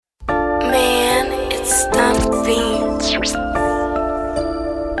Stop being.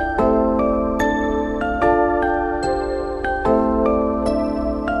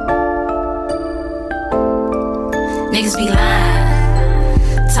 Niggas be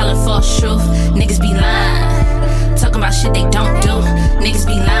lying, telling false truth. Niggas be lying, talking about shit they don't do. Niggas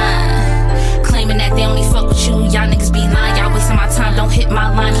be lying, claiming that they only fuck with you. Y'all niggas be lying, y'all wasting my time. Don't hit my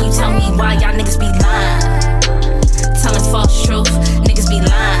line, can you tell me why y'all niggas be lying? Telling false truth. Niggas be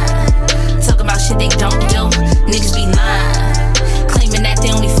lying, talking about shit they don't do. Niggas be lying, claiming that they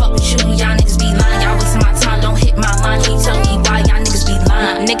only fuck with you. Y'all niggas be lying, y'all wasting my time. Don't hit my line, can you tell me why y'all niggas be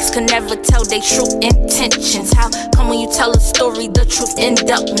lying? Niggas can never tell they true intentions. How come when you tell a story, the truth end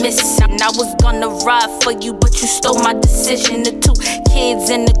up missing? I was gonna ride for you, but you stole my decision. The 2 kids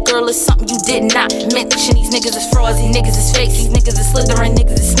and the girl is something you did not mention. These niggas is frauds, these niggas is fakes, these niggas is slithering,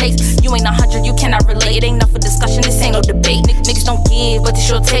 niggas is snakes. You ain't 100, you cannot relate. It ain't enough for discussion, this ain't no debate. Niggas don't give, but this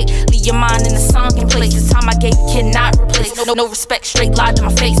your take. Leave your mind in the sunken place. The time I gave you cannot replace. No respect, straight lie to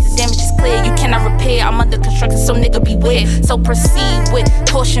my face. The damage is clear, you cannot repair. I'm under construction, so nigga beware. So proceed with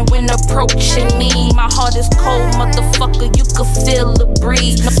caution when approaching me. My heart is cold, motherfucker, you could feel the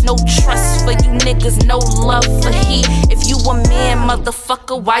breeze. No trust for you niggas, no love for he. If you a man,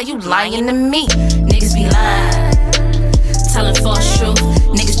 motherfucker, why you lying to me? Niggas be lying, telling false truth.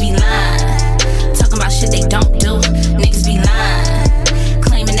 Niggas be lying, talking about shit they don't do. Niggas be lying,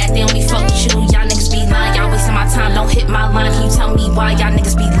 claiming that they only fuck with you. Y'all niggas be lying, y'all wasting my time. Don't hit my line, can you tell me why y'all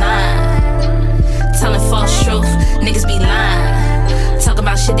niggas be lying? Telling false truth. Niggas be lying, talking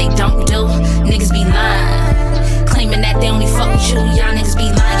about shit they don't do. Niggas be lying, claiming that they only fuck with you. Y'all niggas be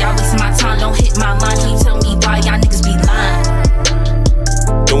lying, y'all wasting my time. Don't hit my line, can you tell me why y'all niggas be lying?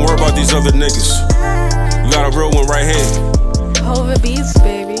 Don't worry about these other niggas. You got a real one right here. Hova beats,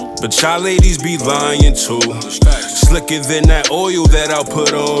 baby. But y'all ladies be lying too. Slicker than that oil that I'll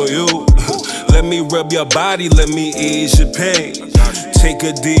put on you. Let me rub your body, let me ease your pain. Take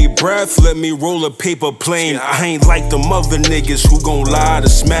a deep breath, let me roll a paper plane. I ain't like them other niggas who gon' lie to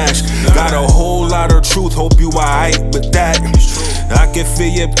smash. Got a whole lot of truth, hope you alright with that. I can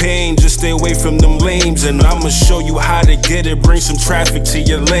feel your pain, just stay away from them lames. And I'ma show you how to get it, bring some traffic to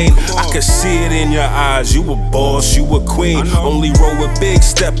your lane. I can see it in your eyes, you a boss, you a queen. Only roll with big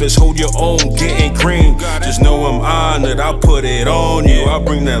steppers, hold your own, getting green. Just know I'm honored, I'll put it on you. I'll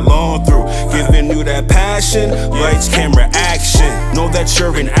bring that long through, giving you that passion. Lights, camera, action. Know that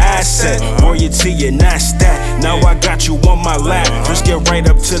you're an asset, royalty and that's that. Now I got you on my lap, just get right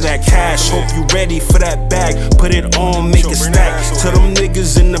up to that cash. Hope you ready for that bag, put it on, make a stack. To them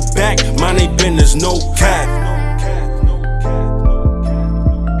niggas in the back, mind they business, no cap.